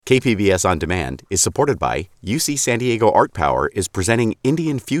KPBS On Demand is supported by UC San Diego Art Power is presenting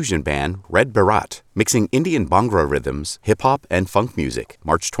Indian fusion band Red Bharat, mixing Indian Bhangra rhythms, hip-hop, and funk music,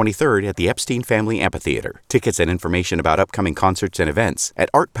 March 23rd at the Epstein Family Amphitheater. Tickets and information about upcoming concerts and events at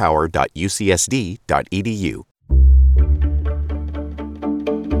artpower.ucsd.edu.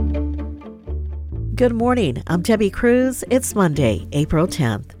 Good morning. I'm Debbie Cruz. It's Monday, April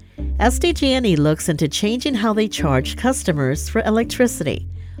 10th. SDG&E looks into changing how they charge customers for electricity.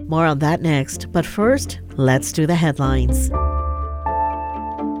 More on that next, but first, let's do the headlines.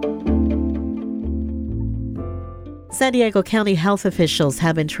 San Diego County health officials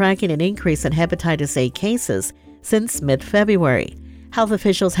have been tracking an increase in hepatitis A cases since mid-February. Health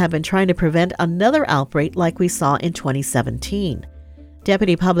officials have been trying to prevent another outbreak like we saw in 2017.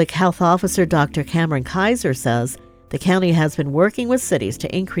 Deputy Public Health Officer Dr. Cameron Kaiser says the county has been working with cities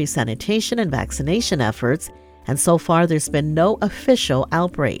to increase sanitation and vaccination efforts, and so far there's been no official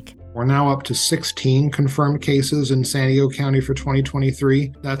outbreak. We're now up to 16 confirmed cases in San Diego County for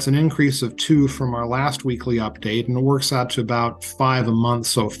 2023. That's an increase of 2 from our last weekly update, and it works out to about 5 a month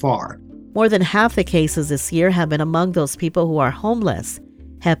so far. More than half the cases this year have been among those people who are homeless.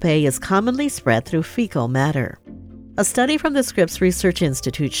 Hep A is commonly spread through fecal matter. A study from the Scripps Research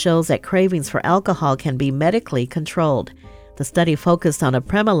Institute shows that cravings for alcohol can be medically controlled. The study focused on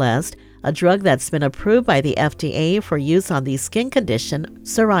apremilast, a drug that's been approved by the FDA for use on the skin condition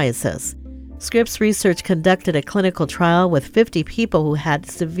psoriasis. Scripps Research conducted a clinical trial with 50 people who had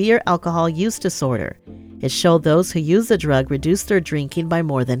severe alcohol use disorder. It showed those who used the drug reduced their drinking by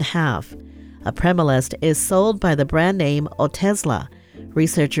more than half. Apremilast is sold by the brand name Otezla.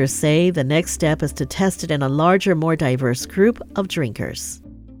 Researchers say the next step is to test it in a larger, more diverse group of drinkers.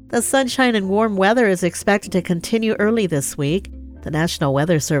 The sunshine and warm weather is expected to continue early this week. The National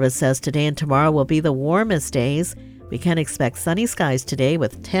Weather Service says today and tomorrow will be the warmest days. We can expect sunny skies today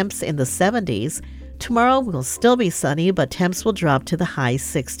with temps in the 70s. Tomorrow will still be sunny, but temps will drop to the high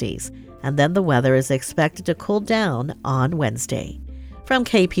 60s. And then the weather is expected to cool down on Wednesday. From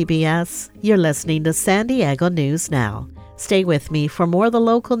KPBS, you're listening to San Diego News Now. Stay with me for more of the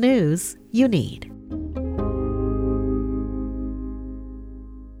local news you need.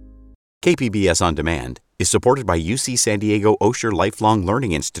 KPBS On Demand is supported by UC San Diego Osher Lifelong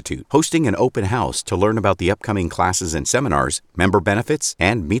Learning Institute, hosting an open house to learn about the upcoming classes and seminars, member benefits,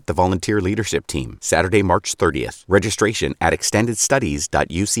 and meet the volunteer leadership team. Saturday, March 30th. Registration at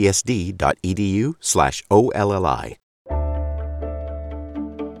extendedstudies.ucsd.edu/OLLI.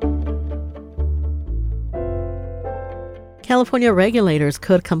 California regulators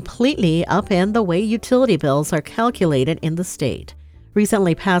could completely upend the way utility bills are calculated in the state.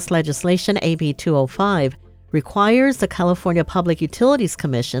 Recently passed legislation, AB 205, requires the California Public Utilities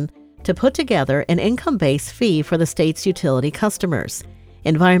Commission to put together an income-based fee for the state's utility customers.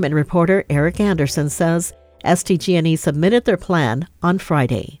 Environment reporter Eric Anderson says SDG&E submitted their plan on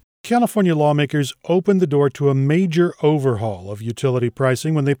Friday. California lawmakers opened the door to a major overhaul of utility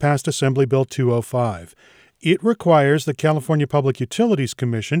pricing when they passed Assembly Bill 205. It requires the California Public Utilities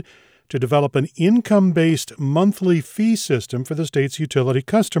Commission to develop an income-based monthly fee system for the state's utility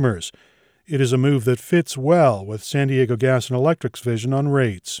customers. It is a move that fits well with San Diego Gas and Electric's vision on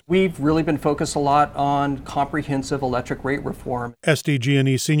rates. We've really been focused a lot on comprehensive electric rate reform.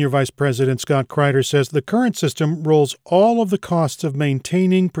 SDG&E Senior Vice President Scott Kreider says the current system rolls all of the costs of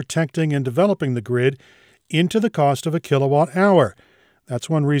maintaining, protecting, and developing the grid into the cost of a kilowatt hour. That's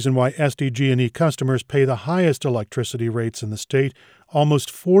one reason why SDG&E customers pay the highest electricity rates in the state,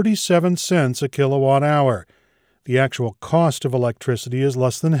 almost 47 cents a kilowatt hour. The actual cost of electricity is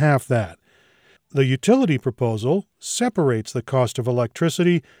less than half that. The utility proposal separates the cost of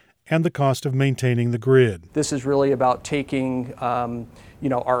electricity and the cost of maintaining the grid. This is really about taking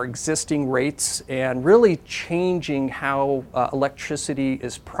our existing rates and really changing how electricity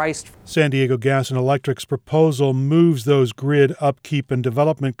is priced. San Diego Gas and Electric's proposal moves those grid upkeep and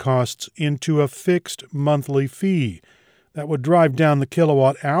development costs into a fixed monthly fee. That would drive down the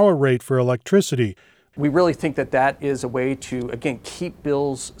kilowatt-hour rate for electricity. We really think that that is a way to, again, keep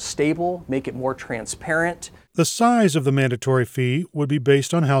bills stable, make it more transparent. The size of the mandatory fee would be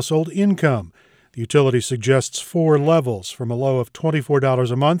based on household income. The utility suggests 4 levels, from a low of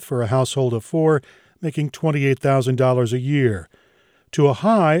 $24 a month for a household of 4, making $28,000 a year, to a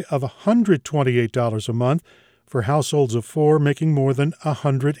high of $128 a month for households of 4, making more than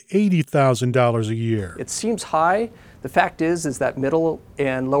 $180,000 a year. It seems high. The fact is that middle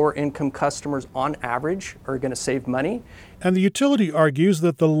and lower income customers on average are going to save money. And the utility argues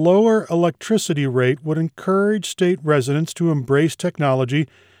that the lower electricity rate would encourage state residents to embrace technology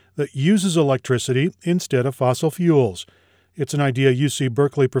that uses electricity instead of fossil fuels. It's an idea UC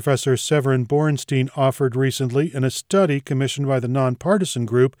Berkeley professor Severin Borenstein offered recently in a study commissioned by the nonpartisan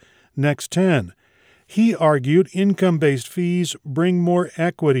group Next 10. He argued income-based fees bring more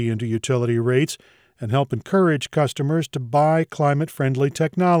equity into utility rates and help encourage customers to buy climate-friendly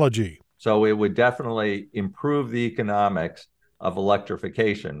technology. So it would definitely improve the economics of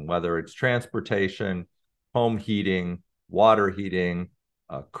electrification, whether it's transportation, home heating, water heating,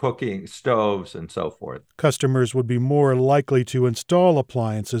 cooking, stoves, and so forth. Customers would be more likely to install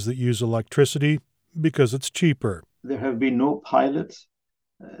appliances that use electricity because it's cheaper. There have been no pilots,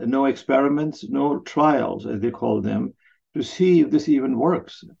 no experiments, no trials, as they call them, to see if this even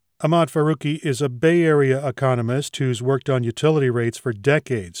works. Ahmad Faruqi is a Bay Area economist who's worked on utility rates for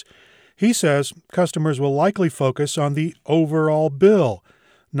decades. He says customers will likely focus on the overall bill,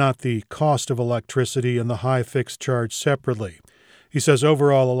 not the cost of electricity and the high fixed charge separately. He says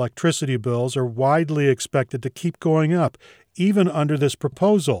overall electricity bills are widely expected to keep going up, even under this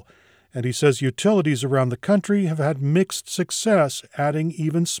proposal. And he says utilities around the country have had mixed success adding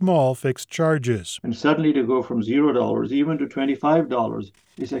even small fixed charges. And suddenly to go from $0 even to $25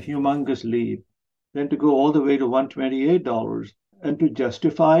 is a humongous leap. Then to go all the way to $128 and to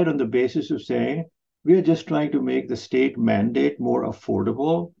justify it on the basis of saying, we are just trying to make the state mandate more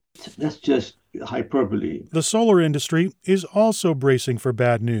affordable, that's just hyperbole. The solar industry is also bracing for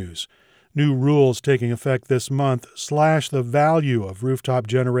bad news. New rules taking effect this month slash the value of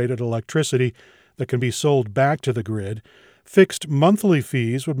rooftop-generated electricity that can be sold back to the grid. Fixed monthly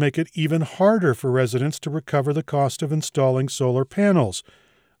fees would make it even harder for residents to recover the cost of installing solar panels.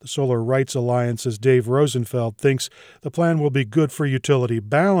 The Solar Rights Alliance's Dave Rosenfeld thinks the plan will be good for utility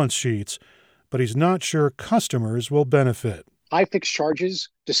balance sheets, but he's not sure customers will benefit. High fixed charges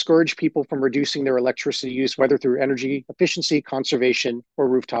discourage people from reducing their electricity use, whether through energy efficiency, conservation, or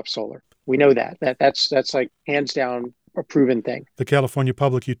rooftop solar. We know that's like hands down a proven thing. The California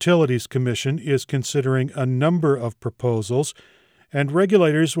Public Utilities Commission is considering a number of proposals, and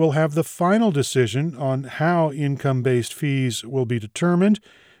regulators will have the final decision on how income-based fees will be determined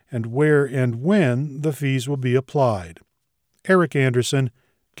and where and when the fees will be applied. Eric Anderson,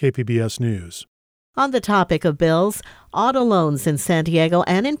 KPBS News. On the topic of bills, auto loans in San Diego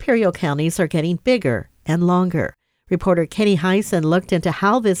and Imperial counties are getting bigger and longer. Reporter Katie Hyson looked into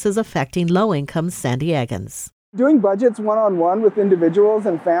how this is affecting low-income San Diegans. Doing budgets one-on-one with individuals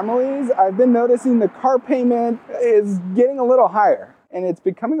and families, I've been noticing the car payment is getting a little higher, and it's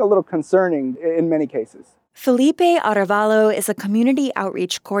becoming a little concerning in many cases. Felipe Arevalo is a community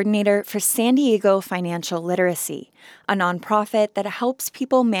outreach coordinator for San Diego Financial Literacy, a nonprofit that helps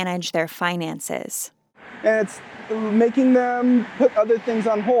people manage their finances. And it's making them put other things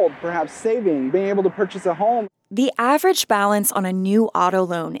on hold, perhaps saving, being able to purchase a home. The average balance on a new auto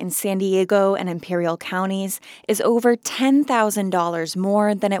loan in San Diego and Imperial counties is over $10,000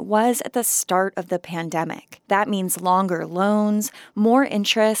 more than it was at the start of the pandemic. That means longer loans, more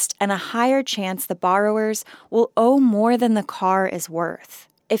interest, and a higher chance the borrowers will owe more than the car is worth.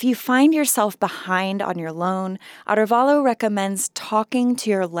 If you find yourself behind on your loan, Arevalo recommends talking to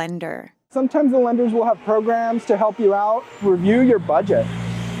your lender. Sometimes the lenders will have programs to help you out, review your budget.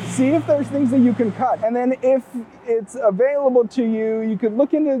 See if there's things that you can cut. And then if it's available to you, you could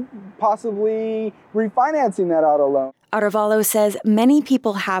look into possibly refinancing that auto loan. Arevalo says many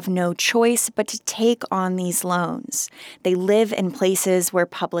people have no choice but to take on these loans. They live in places where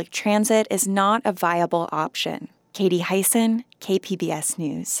public transit is not a viable option. Katie Hyson, KPBS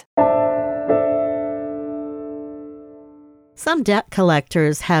News. Some debt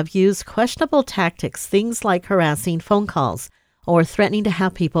collectors have used questionable tactics, things like harassing phone calls or threatening to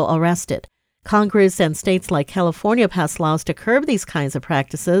have people arrested. Congress and states like California passed laws to curb these kinds of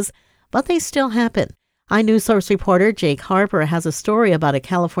practices, but they still happen. iNewsSource reporter Jake Harper has a story about a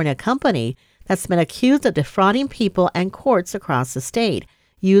California company that's been accused of defrauding people and courts across the state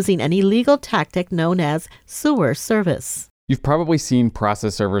using an illegal tactic known as sewer service. You've probably seen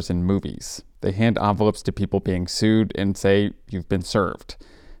process servers in movies. They hand envelopes to people being sued and say, "You've been served."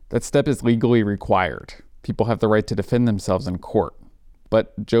 That step is legally required. People have the right to defend themselves in court.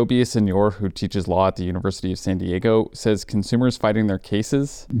 But Joe Villasenor, who teaches law at the University of San Diego, says consumers fighting their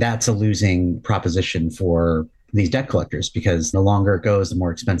cases, that's a losing proposition for these debt collectors because the longer it goes, the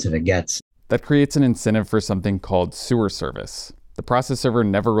more expensive it gets. That creates an incentive for something called sewer service. The process server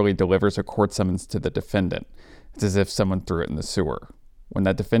never really delivers a court summons to the defendant. It's as if someone threw it in the sewer. When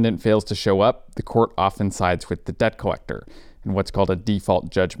that defendant fails to show up, the court often sides with the debt collector in what's called a default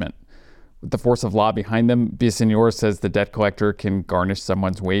judgment. With the force of law behind them, Villasenor says the debt collector can garnish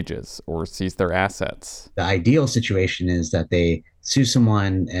someone's wages or seize their assets. The ideal situation is that they sue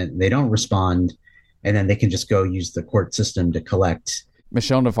someone and they don't respond, and then they can just go use the court system to collect.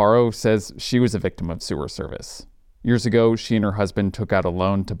 Michelle Navarro says she was a victim of sewer service. Years ago, she and her husband took out a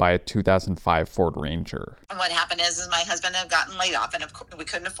loan to buy a 2005 Ford Ranger. And what happened is my husband had gotten laid off and we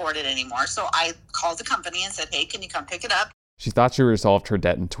couldn't afford it anymore. So I called the company and said, hey, can you come pick it up? She thought she resolved her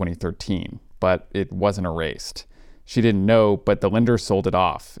debt in 2013, but it wasn't erased. She didn't know, but the lender sold it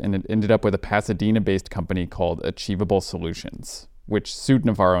off, and it ended up with a Pasadena-based company called Achievable Solutions, which sued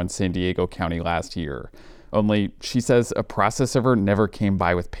Navarro in San Diego County last year. Only, she says a process server never came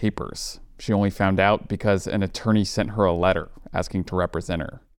by with papers. She only found out because an attorney sent her a letter asking to represent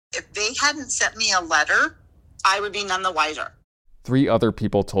her. If they hadn't sent me a letter, I would be none the wiser. 3 other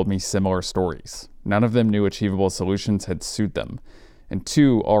people told me similar stories. None of them knew Achievable Solutions had sued them, and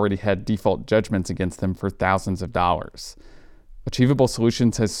 2 already had default judgments against them for thousands of dollars. Achievable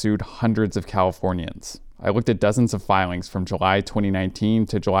Solutions has sued hundreds of Californians. I looked at dozens of filings from July 2019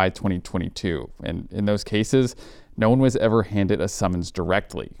 to July 2022, and in those cases, no one was ever handed a summons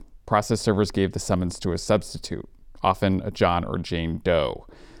directly. Process servers gave the summons to a substitute, often a John or Jane Doe.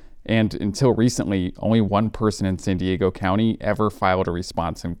 And until recently, only one person in San Diego County ever filed a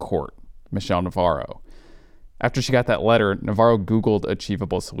response in court, Michelle Navarro. After she got that letter, Navarro Googled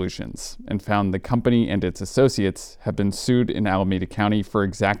Achievable Solutions and found the company and its associates have been sued in Alameda County for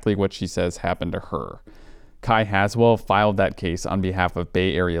exactly what she says happened to her. Kai Haswell filed that case on behalf of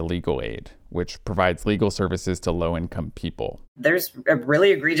Bay Area Legal Aid, which provides legal services to low-income people. There's a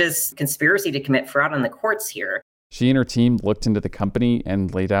really egregious conspiracy to commit fraud on the courts here. She and her team looked into the company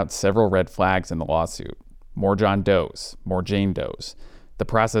and laid out several red flags in the lawsuit. More John Does, more Jane Does. The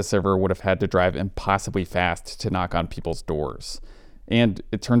process server would have had to drive impossibly fast to knock on people's doors. And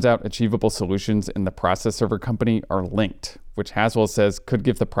it turns out Achievable Solutions and the process server company are linked, which Haswell says could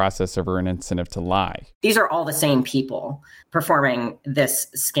give the process server an incentive to lie. These are all the same people performing this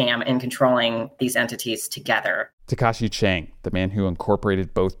scam and controlling these entities together. Takashi Chang, the man who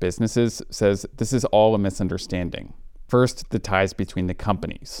incorporated both businesses, says this is all a misunderstanding. First, the ties between the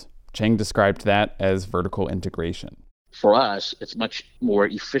companies. Chang described that as vertical integration. For us, it's much more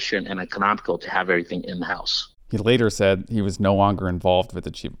efficient and economical to have everything in-house. He later said he was no longer involved with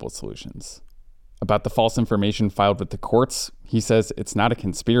Achievable Solutions. About the false information filed with the courts, he says it's not a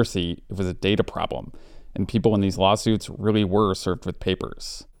conspiracy, it was a data problem, and people in these lawsuits really were served with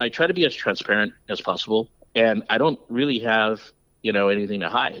papers. I try to be as transparent as possible, and I don't really have, anything to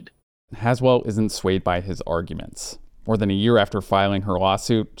hide. Haswell isn't swayed by his arguments. More than a year after filing her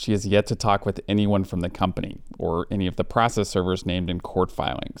lawsuit, she has yet to talk with anyone from the company or any of the process servers named in court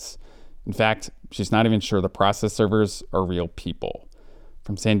filings. In fact, she's not even sure the process servers are real people.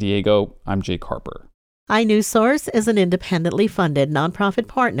 From San Diego, I'm Jake Harper. iNewsSource is an independently funded nonprofit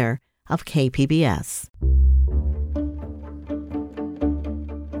partner of KPBS.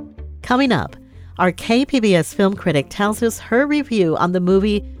 Coming up, our KPBS film critic tells us her review on the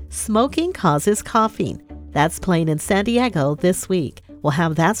movie Smoking Causes Coughing. That's playing in San Diego this week. We'll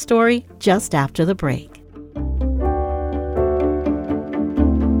have that story just after the break.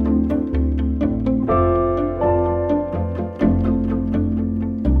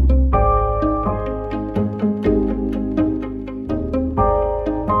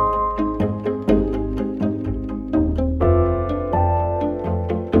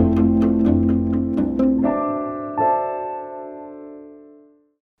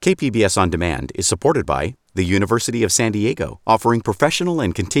 KPBS On Demand is supported by the University of San Diego, offering professional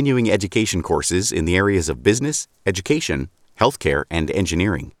and continuing education courses in the areas of business, education, healthcare, and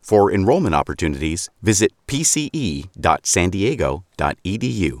engineering. For enrollment opportunities, visit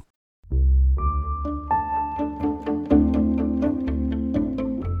pce.sandiego.edu.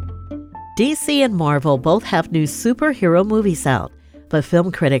 DC and Marvel both have new superhero movies out, but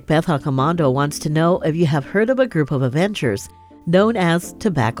film critic Beth Accomando wants to know if you have heard of a group of Avengers known as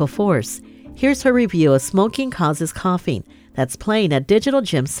Tobacco Force. Here's her review of Smoking Causes Coughing, that's playing at Digital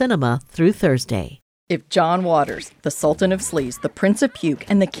Gem Cinema through Thursday. If John Waters, the Sultan of Sleaze, the Prince of Puke,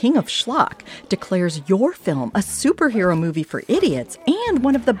 and the King of Schlock declares your film a superhero movie for idiots and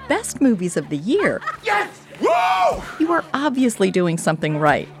one of the best movies of the year, yes! Woo! You are obviously doing something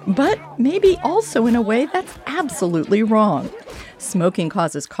right, but maybe also in a way that's absolutely wrong. Smoking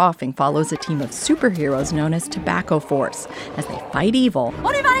Causes Coughing follows a team of superheroes known as Tobacco Force as they fight evil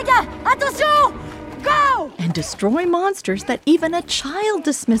and destroy monsters that even a child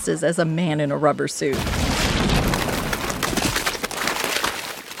dismisses as a man in a rubber suit.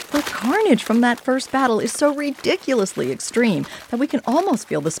 The carnage from that first battle is so ridiculously extreme that we can almost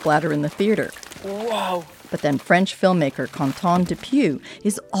feel the splatter in the theater. Whoa! But then French filmmaker Quentin Dupieux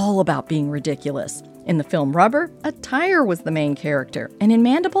is all about being ridiculous. In the film Rubber, a tire was the main character, and in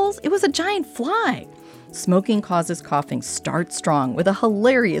Mandibles, it was a giant fly. Smoking Causes Coughing starts strong with a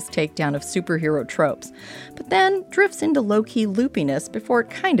hilarious takedown of superhero tropes, but then drifts into low-key loopiness before it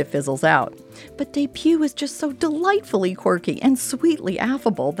kind of fizzles out. But Dupieux is just so delightfully quirky and sweetly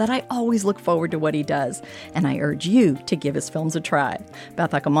affable that I always look forward to what he does, and I urge you to give his films a try.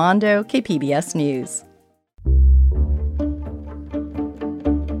 Beth Accomando, KPBS News.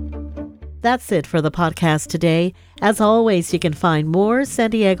 That's it for the podcast today. As always, you can find more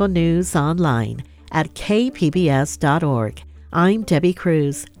San Diego news online at kpbs.org. I'm Debbie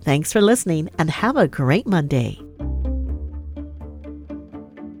Cruz. Thanks for listening and have a great Monday.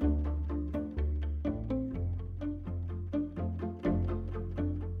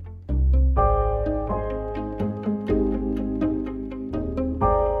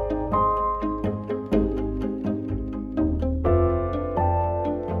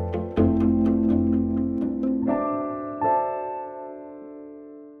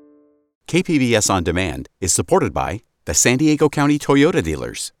 KPBS On Demand is supported by the San Diego County Toyota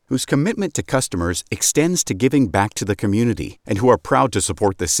dealers, whose commitment to customers extends to giving back to the community and who are proud to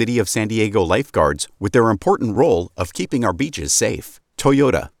support the City of San Diego lifeguards with their important role of keeping our beaches safe.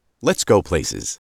 Toyota, let's go places.